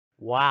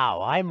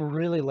Wow, I'm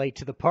really late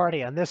to the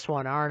party on this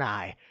one, aren't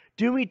I?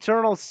 Doom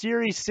Eternal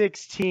Series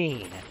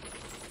 16.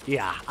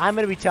 Yeah, I'm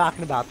going to be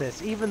talking about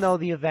this, even though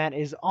the event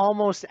is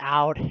almost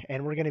out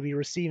and we're going to be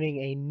receiving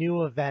a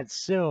new event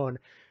soon.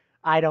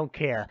 I don't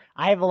care.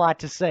 I have a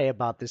lot to say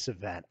about this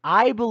event.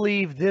 I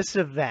believe this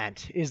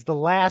event is the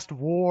last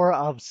war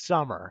of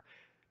summer.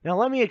 Now,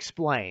 let me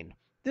explain.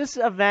 This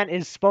event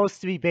is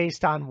supposed to be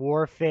based on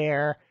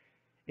warfare.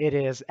 It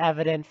is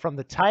evident from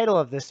the title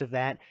of this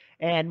event,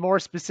 and more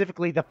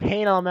specifically, the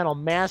Paint Elemental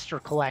Master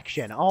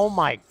Collection. Oh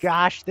my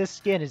gosh, this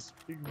skin is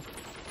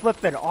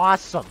flippin'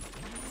 awesome.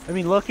 I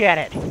mean, look at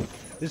it.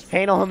 This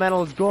Paint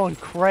Elemental is going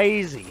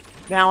crazy.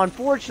 Now,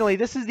 unfortunately,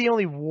 this is the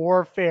only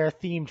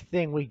warfare-themed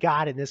thing we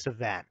got in this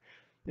event.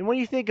 And when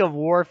you think of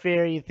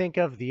warfare, you think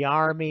of the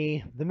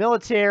army, the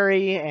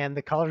military, and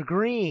the color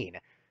green.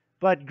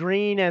 But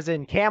green as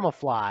in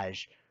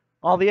camouflage.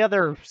 All the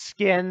other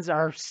skins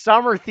are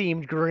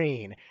summer-themed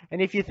green.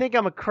 And if you think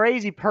I'm a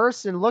crazy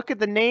person, look at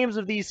the names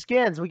of these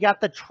skins. We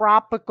got the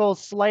Tropical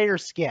Slayer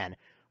skin.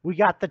 We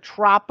got the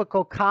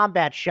Tropical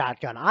Combat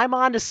Shotgun. I'm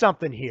onto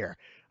something here.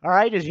 All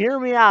right, just hear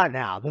me out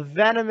now. The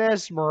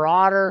Venomous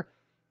Marauder.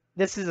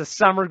 This is a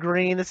summer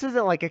green. This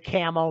isn't like a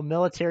camo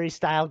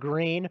military-style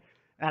green.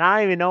 And I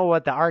don't even know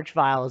what the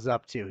Archvile is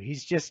up to.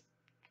 He's just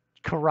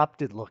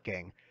corrupted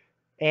looking.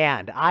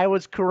 And I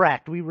was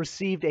correct. We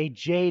received a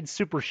Jade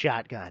Super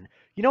Shotgun.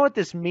 You know what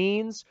this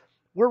means?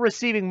 We're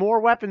receiving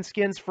more weapon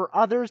skins for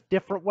others,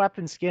 different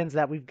weapon skins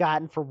that we've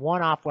gotten for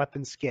one-off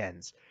weapon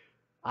skins.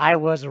 I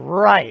was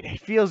right.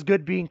 It feels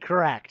good being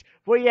correct.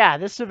 Well, yeah,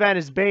 this event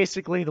is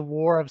basically the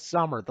war of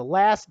summer. The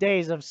last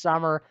days of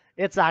summer,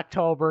 it's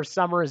October.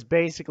 Summer is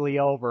basically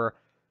over.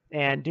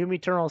 And Doom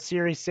Eternal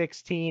Series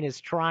 16 is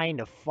trying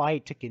to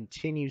fight to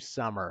continue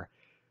summer.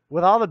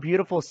 With all the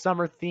beautiful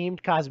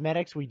summer-themed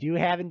cosmetics we do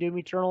have in Doom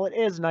Eternal, it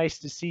is nice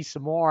to see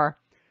some more.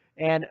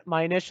 And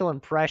my initial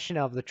impression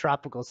of the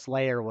Tropical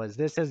Slayer was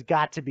this has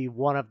got to be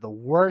one of the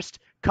worst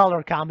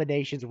color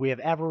combinations we have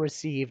ever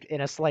received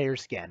in a Slayer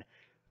skin.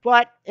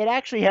 But it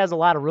actually has a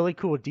lot of really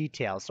cool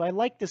details, so I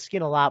like the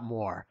skin a lot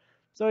more.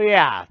 So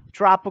yeah,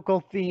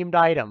 tropical-themed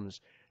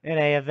items in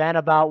an event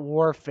about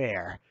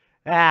warfare.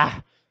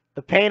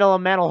 The Paint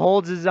Elemental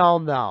holds his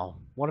own, though.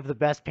 One of the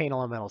best Paint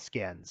Elemental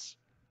skins.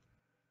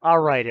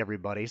 Alright,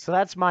 everybody, so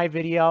that's my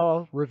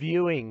video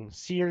reviewing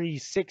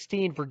Series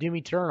 16 for Doom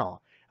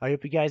Eternal. I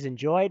hope you guys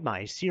enjoyed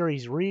my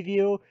series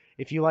review.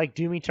 If you like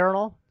Doom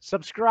Eternal,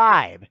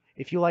 subscribe.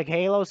 If you like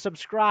Halo,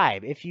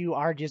 subscribe. If you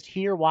are just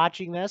here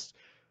watching this,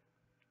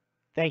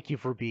 thank you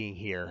for being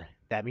here.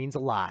 That means a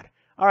lot.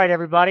 Alright,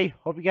 everybody,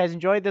 hope you guys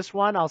enjoyed this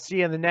one. I'll see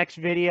you in the next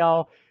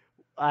video,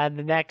 and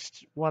the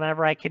next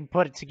whenever I can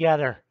put it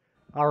together.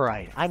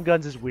 Alright, I'm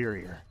Gunz Is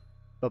Wearier.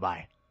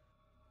 Bye-bye.